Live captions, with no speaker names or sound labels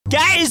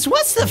Guys,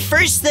 what's the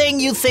first thing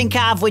you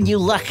think of when you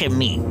look at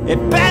me?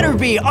 It better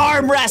be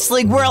Arm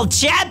Wrestling World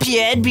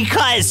Champion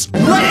because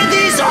look at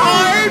these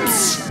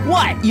arms!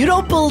 What, you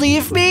don't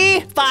believe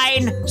me?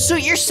 Fine,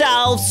 suit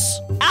yourselves.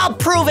 I'll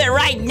prove it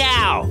right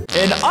now.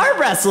 An arm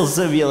wrestle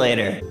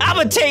simulator. I'm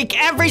gonna take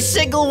every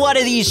single one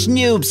of these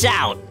noobs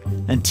out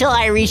until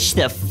I reach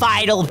the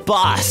final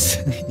boss.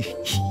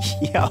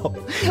 Yo,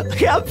 look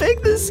how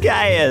big this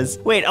guy is.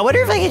 Wait, I wonder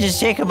if I can just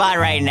take him on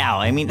right now.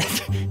 I mean,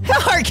 how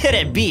hard can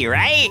it be,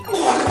 right?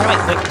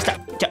 Wait,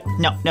 stop.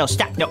 No,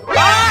 stop, no.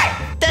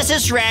 Ah! This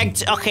is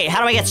rigged. Okay,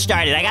 how do I get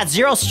started? I got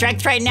 0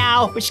 strength right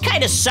now, which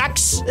kind of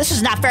sucks. This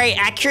is not very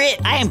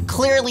accurate. I am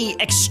clearly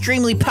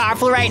extremely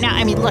powerful right now.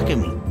 I mean, look at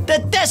me. The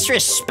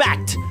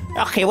disrespect.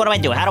 Okay, what do I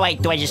do? How do I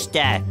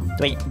start?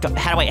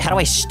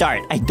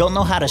 I don't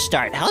know how to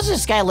start. How's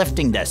this guy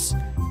lifting this?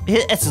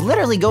 It's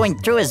literally going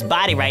through his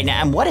body right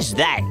now. And what is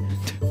that?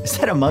 Is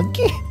that a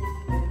monkey?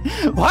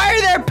 Why are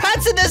there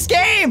pets in this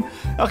game?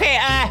 Okay,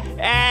 a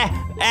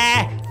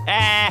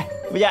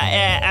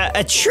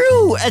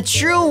true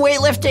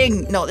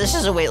weightlifting. No, this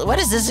is a weight. What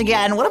is this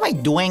again? What am I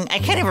doing? I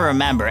can't even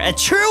remember. A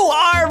true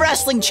arm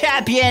wrestling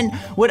champion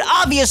would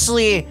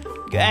obviously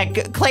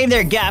claim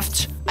their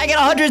gift. I get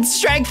 100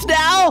 strength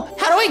now.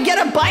 How do I get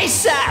a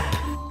bicep?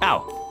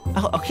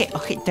 Oh, okay,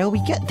 there we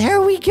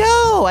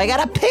go. I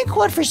got a pink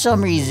one for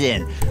some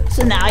reason.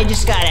 So now I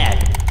just gotta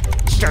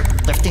start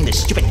lifting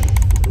this stupid.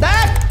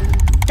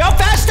 Go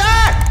faster!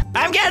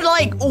 I'm getting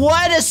like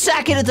 1 a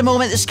second at the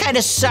moment. This kind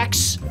of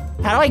sucks.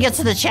 How do I get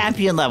to the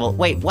champion level?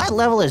 Wait, what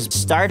level is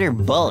starter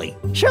bully?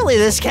 Surely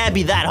this can't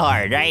be that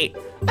hard, right?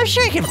 I'm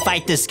sure I can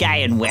fight this guy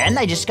and win.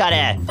 I just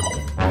gotta...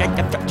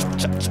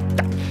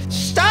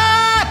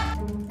 Stop!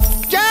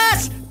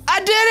 Yes! I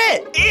did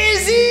it!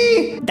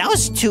 Easy! That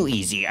was too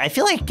easy. I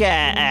feel like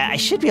I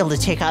should be able to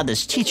take on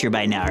this teacher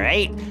by now,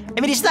 right?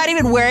 I mean, he's not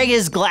even wearing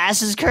his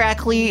glasses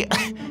correctly.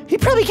 He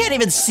probably can't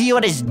even see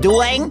what he's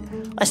doing.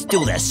 Let's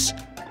do this.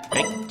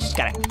 Right, just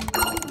gotta...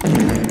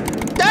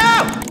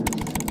 No!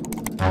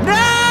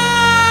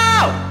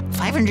 No!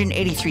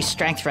 583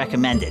 strength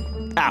recommended.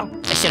 Oh,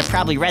 I should have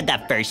probably read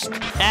that first.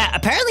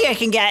 Apparently I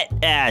can get,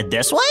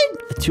 this one?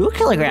 A 2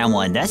 kilogram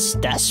one, that's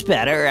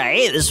better,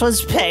 right? This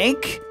one's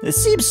pink.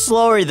 This seems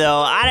slower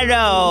though, I don't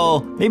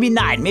know. Maybe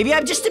not, maybe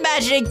I'm just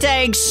imagining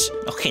things.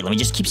 Okay, let me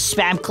just keep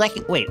spam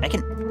clicking. Wait, I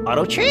can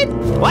auto trade?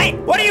 Wait,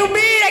 what do you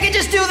mean I can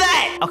just do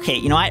that? Okay,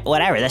 you know what,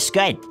 whatever, that's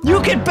good.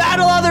 You can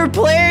battle other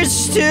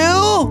players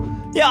too?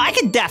 Yo, I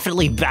can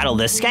definitely battle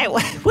this guy.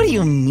 What do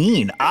you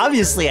mean?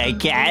 Obviously I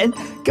can.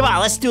 Come on,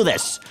 let's do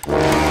this.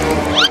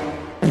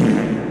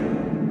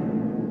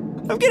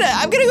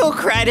 I'm gonna go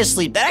cry to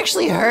sleep. That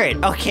actually hurt.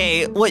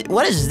 Okay,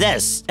 what is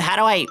this? How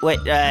do I,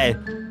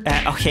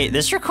 okay,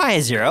 this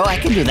requires 0. I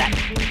can do that.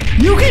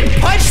 You can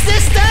punch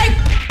this thing?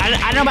 I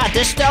don't know about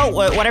this though,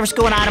 whatever's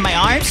going on in my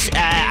arms.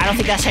 I don't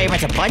think that's how you're meant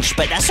to punch,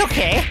 but that's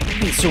okay.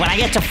 So when I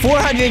get to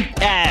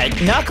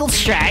 400 knuckle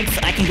strength,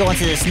 I can go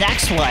into this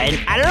next one.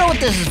 I don't know what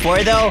this is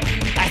for though.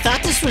 I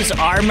thought this was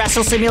arm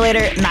wrestle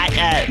simulator, not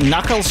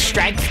knuckle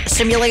strength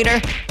simulator.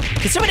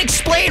 Can someone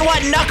explain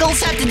what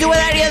knuckles have to do with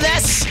any of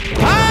this?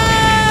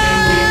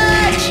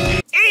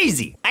 Punch!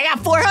 Easy, I got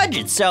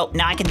 400, so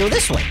now I can do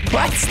this one.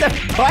 What's the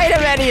point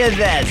of any of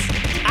this?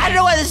 I don't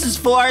know what this is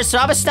for, so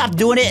I'm gonna stop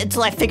doing it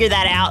until I figure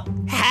that out.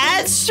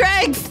 Hand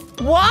strength?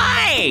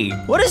 Why?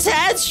 What is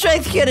hand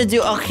strength gonna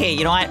do? Okay,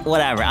 you know what?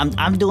 Whatever.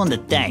 I'm doing the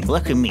thing.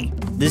 Look at me.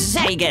 This is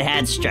how you get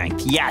hand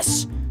strength.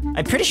 Yes.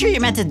 I'm pretty sure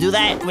you're meant to do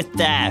that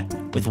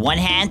with one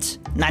hand,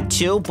 not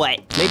 2, but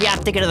maybe I'm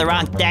thinking of the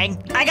wrong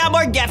thing. I got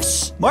more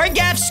gifts. More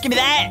gifts. Give me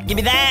that. Give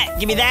me that.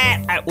 Give me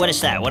that. What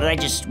is that? Did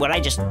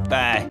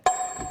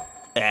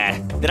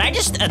I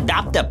just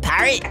adopt a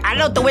parrot? I don't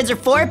know what the wins are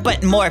for,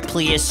 but more,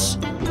 please.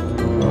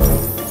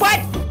 What?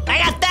 I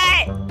got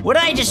that! Did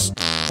I just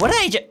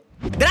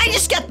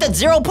get the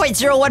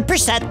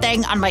 0.01%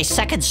 thing on my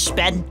second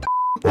spin?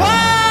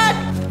 What?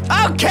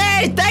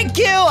 Okay, thank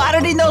you! I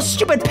don't need no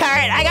stupid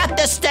parrot, I got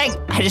this thing!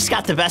 I just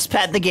got the best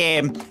pet in the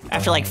game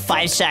after like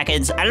 5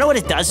 seconds. I don't know what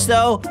it does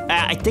though.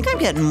 I think I'm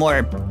getting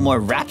more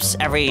reps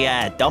every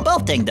dumbbell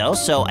thing though,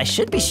 so I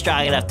should be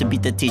strong enough to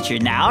beat the teacher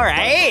now,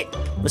 right?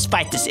 Let's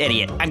fight this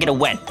idiot. I'm gonna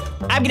win.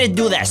 I'm gonna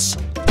do this.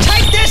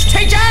 Take this,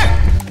 teacher!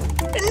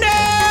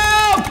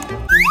 Noob!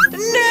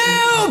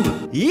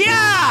 Noob! Yeah,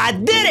 I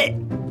did it!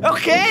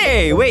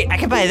 Okay, wait, I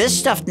can buy this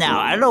stuff now.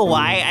 I don't know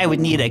why I would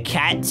need a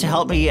cat to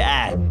help me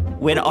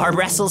win Arm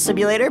Wrestle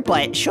Simulator,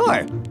 but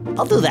sure,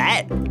 I'll do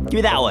that. Give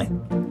me that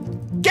one.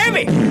 Give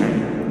me!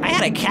 I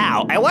had a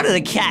cow. I wanted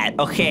a cat,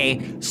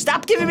 okay.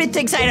 Stop giving me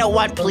things I don't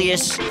want,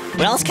 please.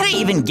 What else can I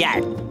even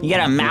get? You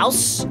get a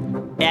mouse?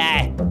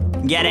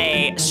 Get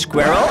a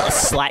squirrel, a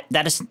slime.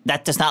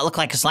 That does not look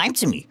like a slime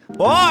to me.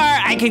 Or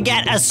I could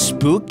get a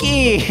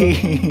spooky.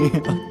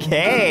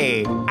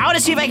 Okay. I want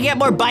to see if I can get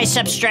more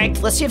bicep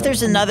strength. Let's see if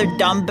there's another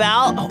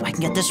dumbbell. Oh, I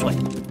can get this one.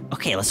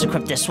 Okay, let's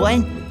equip this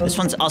one. This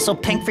one's also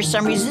pink for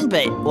some reason,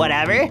 but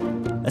whatever.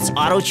 Let's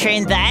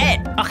auto-train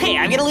that. Okay,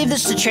 I'm gonna leave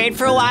this to train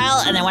for a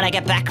while, and then when I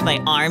get back my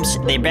arms,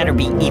 they better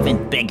be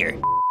even bigger.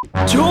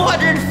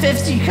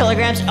 250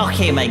 kilograms?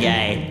 Okay, my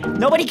guy.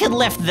 Nobody can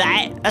lift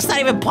that. That's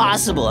not even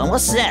possible. And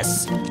what's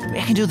this?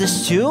 I can do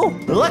this too?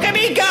 Look at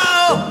me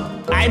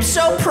go! I'm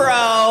so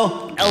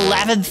pro.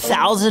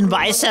 11,000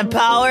 bicep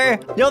power?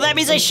 Yo, that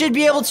means I should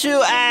be able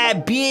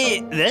to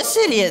beat this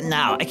idiot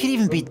now. I could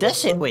even beat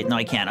this idiot. Wait, no,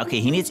 I can't.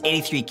 Okay, he needs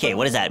 83K.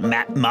 What is that?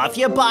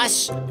 Mafia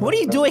boss? What are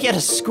you doing at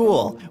a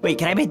school? Wait,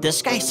 can I beat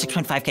this guy?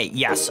 6.5K.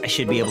 Yes, I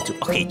should be able to.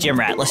 Okay, gym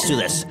rat, let's do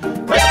this.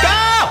 Let's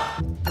go!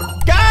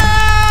 Go!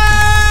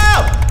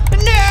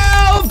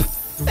 Nope!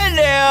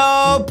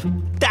 Nope!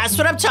 That's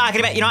what I'm talking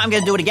about. You know, I'm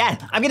gonna do it again.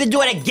 I'm gonna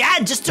do it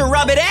again just to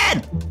rub it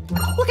in.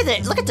 Look at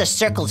it. Look at the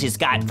circles he's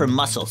got for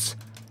muscles.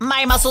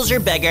 My muscles are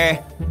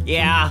bigger.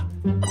 Yeah.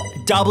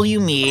 W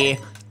me.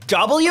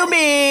 W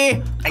me.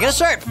 I gotta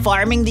start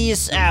farming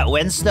these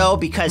wins though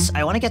because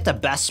I want to get the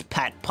best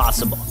pet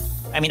possible.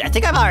 I mean, I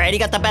think I've already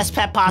got the best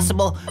pet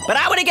possible, but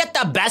I want to get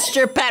the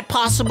bester pet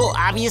possible,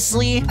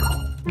 obviously.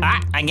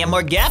 I can get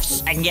more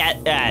gifts. I can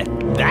get that,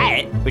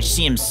 which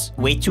seems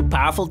way too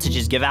powerful to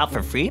just give out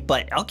for free,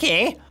 but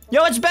okay.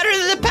 Yo, it's better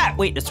than the pet.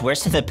 Wait, it's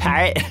worse than the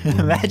parrot?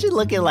 Imagine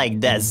looking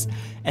like this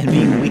and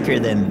being weaker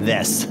than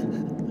this.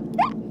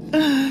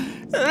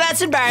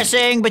 That's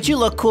embarrassing, but you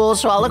look cool,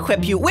 so I'll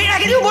equip you. Wait, I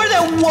can do more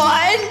than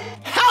one?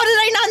 How did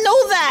I not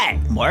know that?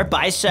 More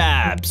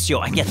biceps. Yo,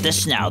 I can get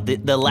this now.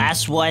 The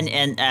last one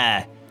and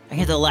I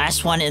get the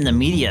last one in the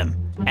medium.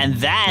 And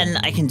then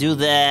I can do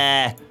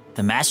the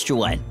master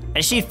one. I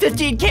just need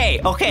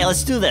 15K. Okay,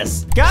 let's do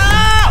this. Go!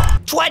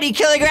 20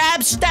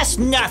 kilograms? That's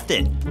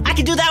nothing. I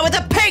can do that with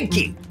a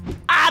pinky.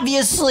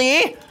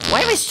 Obviously.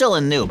 Why am I still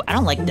a noob? I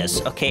don't like this.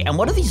 Okay, and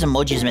what are these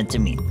emojis meant to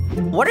mean?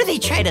 What are they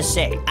trying to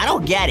say? I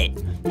don't get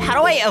it. How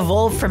do I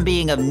evolve from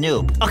being a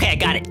noob? Okay, I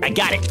got it. I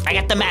got it. I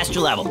got the master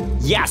level.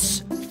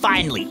 Yes,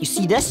 finally. You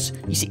see this?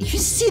 You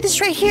see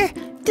this right here?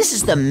 This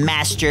is the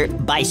master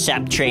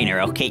bicep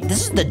trainer, okay?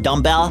 This is the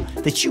dumbbell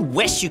that you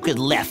wish you could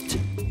lift.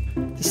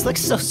 This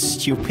looks so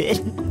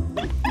stupid.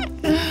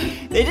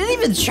 They didn't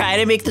even try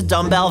to make the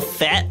dumbbell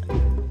fit.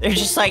 They're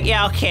just like,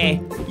 yeah,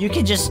 okay. You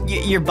can just,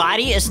 your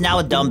body is now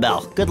a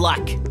dumbbell. Good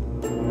luck.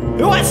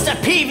 Who wants to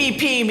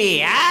PvP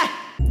me, huh?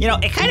 You know,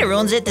 it kind of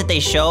ruins it that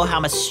they show how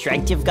much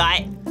strength you've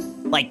got.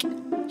 Like,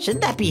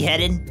 shouldn't that be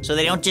hidden? So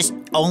they don't just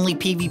only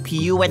PvP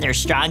you when they're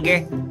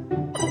stronger?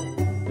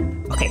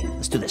 Okay,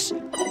 let's do this.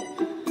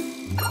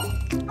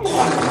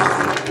 What?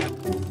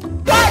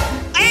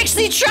 I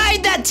actually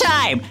tried that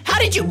time! How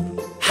did you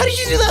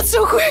do that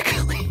so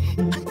quickly?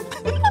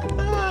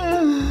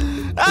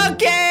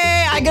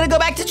 Okay, I'm gonna go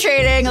back to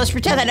trading. Let's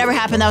pretend that never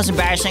happened. That was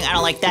embarrassing. I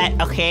don't like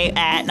that. Okay,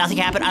 nothing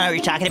happened. I don't know what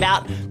you're talking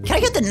about. Can I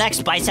get the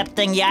next bicep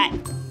thing yet?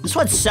 This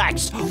one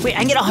sucks. Wait, I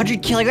can get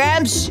 100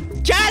 kilograms?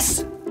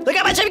 Yes! Look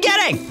how much I'm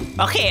getting!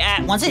 Okay,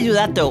 once I do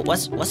that though,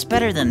 what's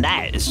better than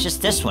that? It's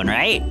just this one,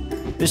 right?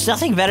 There's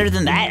nothing better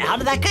than that? How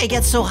did that guy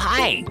get so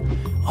high?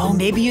 Oh,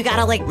 maybe you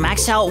gotta like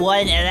max out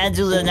one and then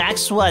do the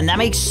next one. That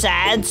makes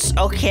sense.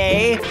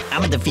 Okay. I'm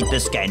gonna defeat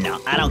this guy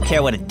now. I don't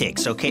care what it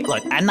takes, okay?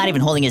 Look, I'm not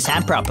even holding his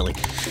hand properly.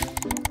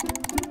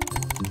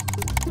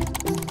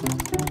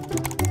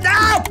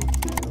 No!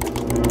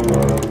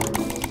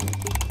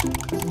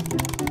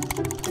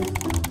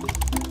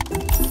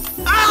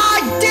 Oh,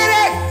 I did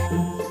it!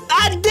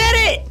 I did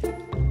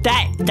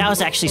it! That was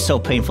actually so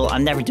painful.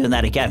 I'm never doing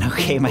that again,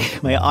 okay?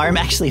 My arm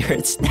actually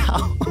hurts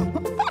now.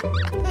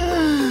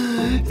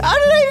 How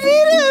did I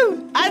beat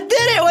him? I did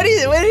it!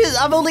 What is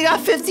I've only got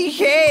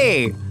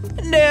 50K!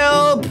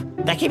 Nope!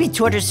 That gave me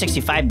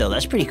 265 though,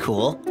 that's pretty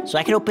cool. So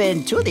I can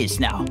open 2 of these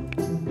now.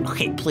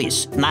 Okay,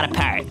 please, not a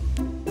parrot.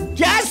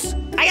 Yes!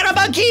 I got a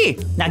monkey!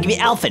 Now give me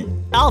elephant.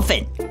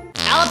 Elephant!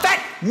 Elephant!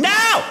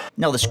 No!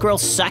 No, the squirrel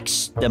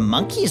sucks. The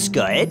monkey's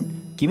good.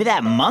 Give me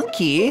that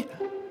monkey.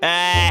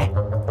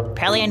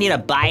 Apparently I need to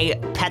buy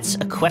pets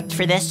equipped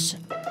for this.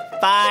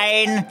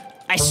 Fine.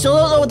 I still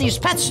don't know what these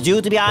pets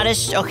do, to be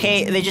honest.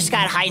 Okay, they just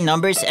got high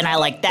numbers, and I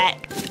like that.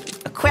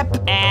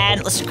 Equip,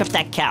 and let's equip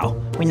that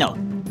cow. Wait, no,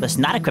 let's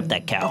not equip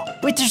that cow.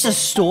 Wait, there's a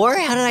store?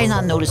 How did I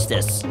not notice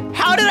this?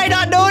 How did I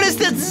not notice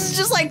this? This is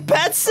just like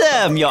Pet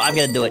Sim. Yo, I'm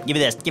gonna do it. Give me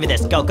this, give me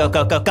this. Go, go,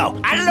 go, go, go.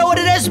 I don't know what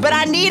it is, but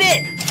I need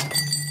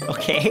it.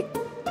 Okay,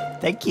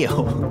 thank you.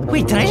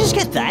 Wait, did I just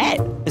get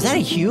that? Is that a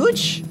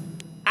huge?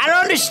 I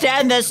don't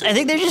understand this. I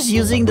think they're just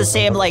using the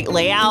same, like,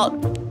 layout.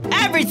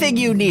 Everything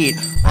you need.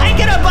 I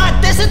could have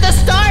bought this at the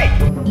start.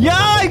 Yo,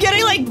 I'm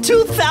getting like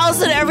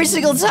 2,000 every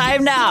single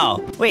time now.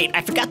 Wait,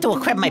 I forgot to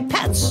equip my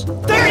pets.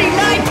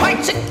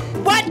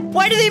 39.6. What?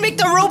 Why do they make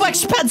the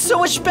Robux pets so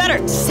much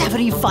better?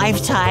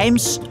 75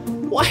 times?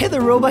 Why are the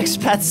Robux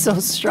pets so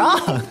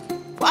strong?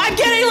 I'm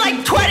getting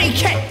like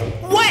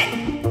 20K.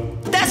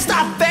 What? That's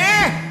not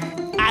fair.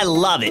 I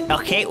love it.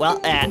 Okay, well,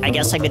 I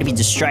guess I'm gonna be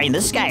destroying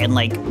this guy in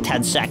like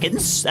 10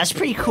 seconds. That's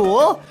pretty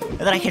cool. And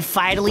then I can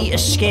finally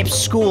escape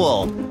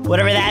school,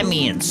 whatever that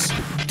means.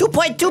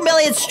 2.2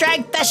 million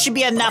strength, that should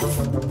be enough.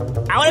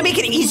 I wanna make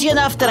it easy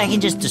enough that I can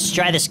just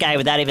destroy this guy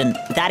without even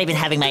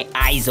having my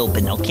eyes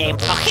open, okay?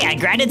 Okay, I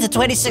grinded to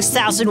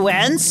 26,000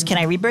 wins. Can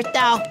I rebirth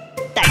now?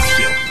 Thank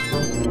you.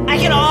 I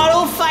can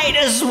auto fight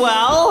as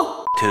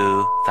well.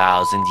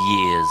 2,000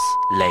 years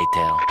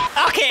later.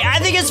 Okay, I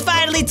think it's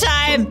finally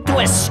time to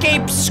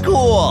escape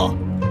school.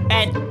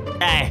 And,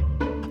 I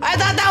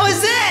thought that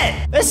was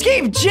it!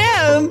 Escape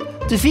gym?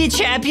 Defeat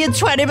champion,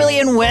 20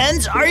 million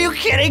wins? Are you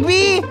kidding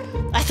me?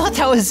 I thought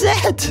that was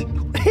it.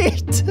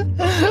 Wait,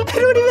 I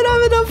don't even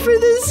have enough for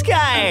this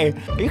guy.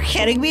 Are you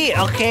kidding me?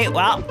 Okay,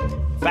 well,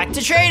 back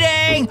to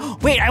training.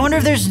 Wait, I wonder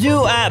if there's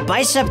new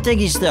bicep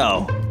thingies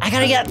though. I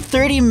gotta get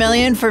 30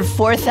 million for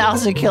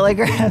 4,000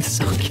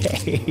 kilograms.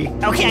 Okay.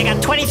 Okay, I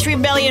got 23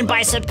 million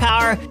bicep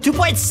power,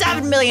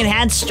 2.7 million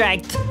hand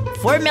strength,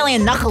 4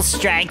 million knuckle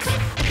strength.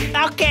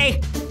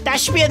 Okay, that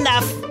should be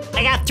enough.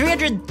 I got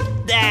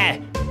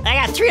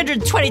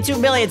 322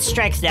 million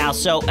strength now,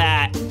 so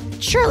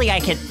surely I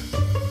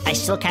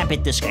still can't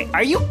beat this guy.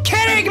 Are you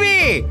kidding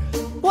me?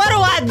 What do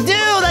I do?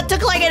 That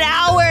took like an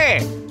hour.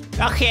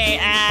 Okay,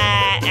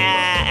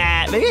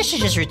 maybe I should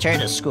just return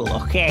to school,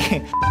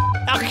 okay?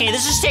 Okay,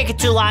 this is taking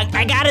too long.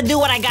 I gotta do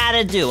what I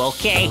gotta do,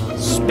 okay?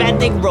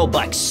 Spending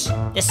Robux.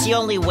 It's the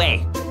only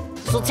way.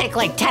 This will take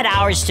like 10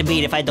 hours to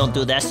beat if I don't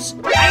do this.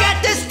 I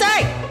got this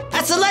thing!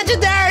 That's a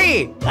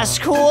legendary! That's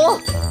cool.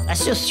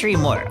 Let's do 3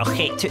 more.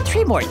 Okay,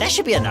 3 more. That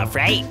should be enough,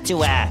 right?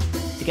 To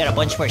get a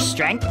bunch more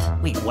strength.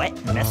 Wait, what?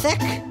 Mythic?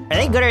 Are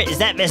they good or is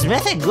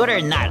Mythic good or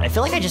not? I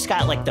feel like I just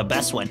got like the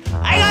best one.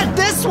 I got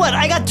this one!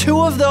 I got 2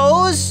 of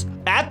those!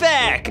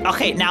 Epic!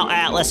 Okay,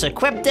 now let's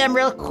equip them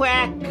real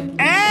quick.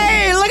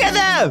 Hey, look at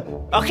them!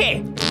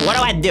 Okay, what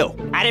do I do?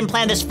 I didn't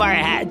plan this far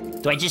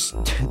ahead. Do I just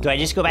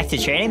go back to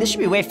training? This should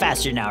be way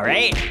faster now,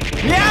 right?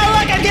 Yeah,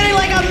 look, I'm getting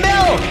like a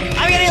mil!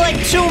 I'm getting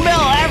like 2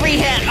 mil every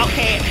hit.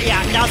 Okay,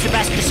 yeah, that was the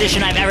best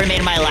decision I've ever made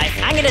in my life.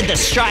 I'm gonna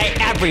destroy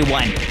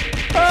everyone.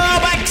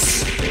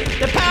 Robux!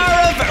 The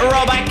power of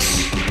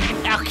Robux!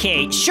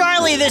 Okay,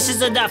 surely this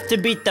is enough to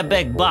beat the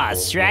big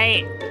boss,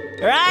 right?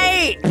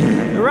 Right!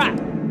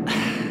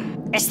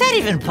 Is that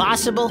even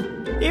possible?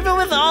 Even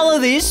with all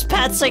of these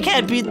pets, I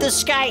can't beat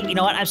this guy? You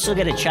know what? I'm still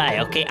gonna try,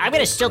 okay? I'm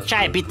gonna still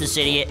try and beat this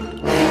idiot.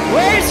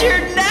 Where's your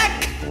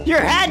neck?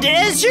 Your head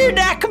is your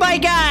neck, my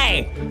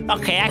guy!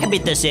 Okay, I can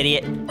beat this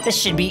idiot. This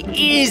should be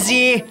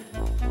easy.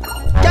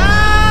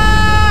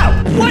 Ah!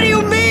 What do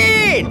you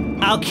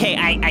mean? Okay,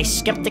 I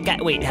skipped the guy.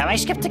 Wait, have I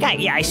skipped the guy?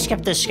 Yeah, I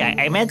skipped this guy.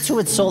 I meant to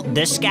insult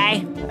this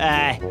guy,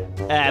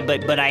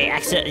 but I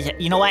accidentally.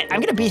 You know what?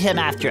 I'm gonna beat him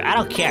after. I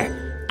don't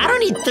care. I don't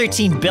need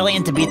 13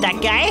 billion to beat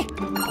that guy.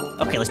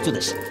 Okay, let's do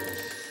this.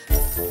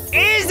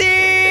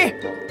 Easy!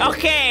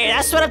 Okay,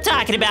 that's what I'm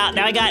talking about.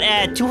 Now I got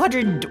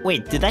 200.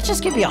 Wait, did that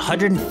just give me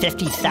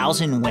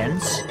 150,000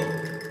 wins?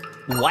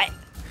 What?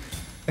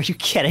 Are you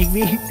kidding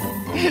me?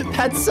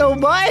 That's so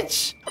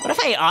much. What if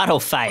I auto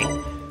fight?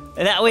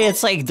 That way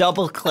it's like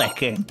double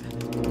clicking.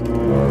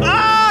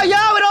 Oh,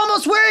 yo, it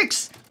almost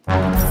works!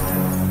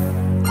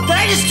 Did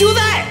I just do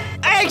that?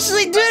 I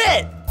actually did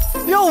it!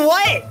 Yo,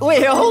 what?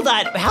 Wait, hold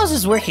on. How's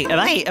this working? Am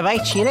I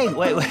cheating?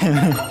 Wait.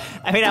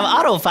 I mean, I'm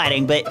auto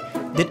fighting, but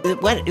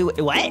what?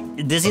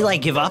 Does he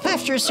like give up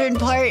after a certain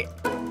part?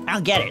 I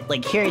don't get it.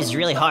 Like here is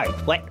really hard.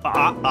 What?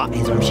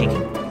 His arm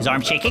shaking. His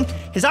arm shaking.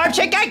 His arm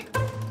shaking.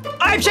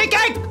 Arm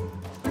shaking.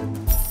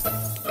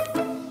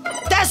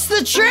 That's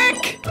the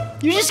trick!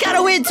 You just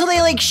gotta wait until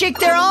they like shake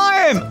their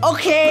arm.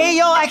 Okay,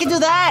 yo, I can do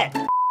that.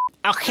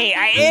 Okay,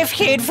 I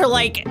AFK'd for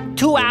like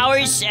 2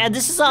 hours and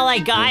this is all I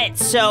got,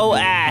 so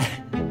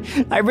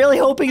I'm really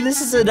hoping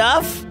this is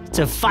enough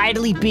to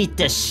finally beat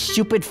this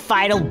stupid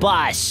final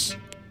boss.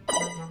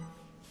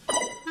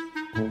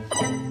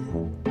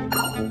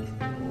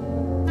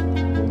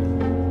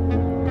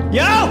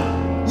 Yo!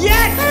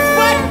 Yes!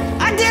 What?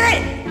 I did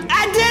it!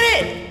 I did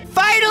it!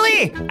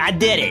 Finally! I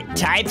did it.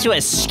 Time to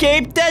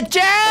escape the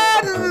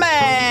gym!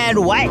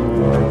 And what?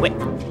 Wait,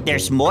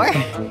 there's more?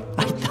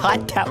 I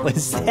thought that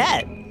was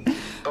it.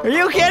 Are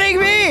you kidding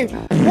me?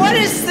 What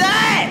is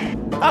that?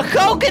 A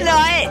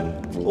coconut?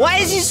 Why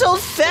is he so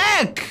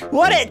thick?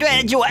 What?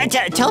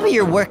 Tell me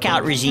your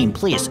workout regime,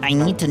 please. I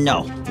need to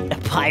know. A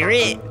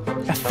pirate?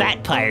 A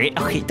fat pirate?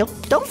 Okay,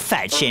 don't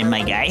fat shame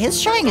my guy. He's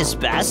trying his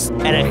best.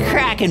 And a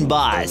Kraken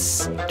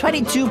boss.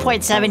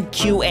 22.7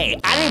 QA.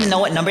 I don't even know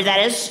what number that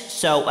is,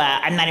 so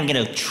I'm not even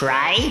gonna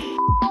try.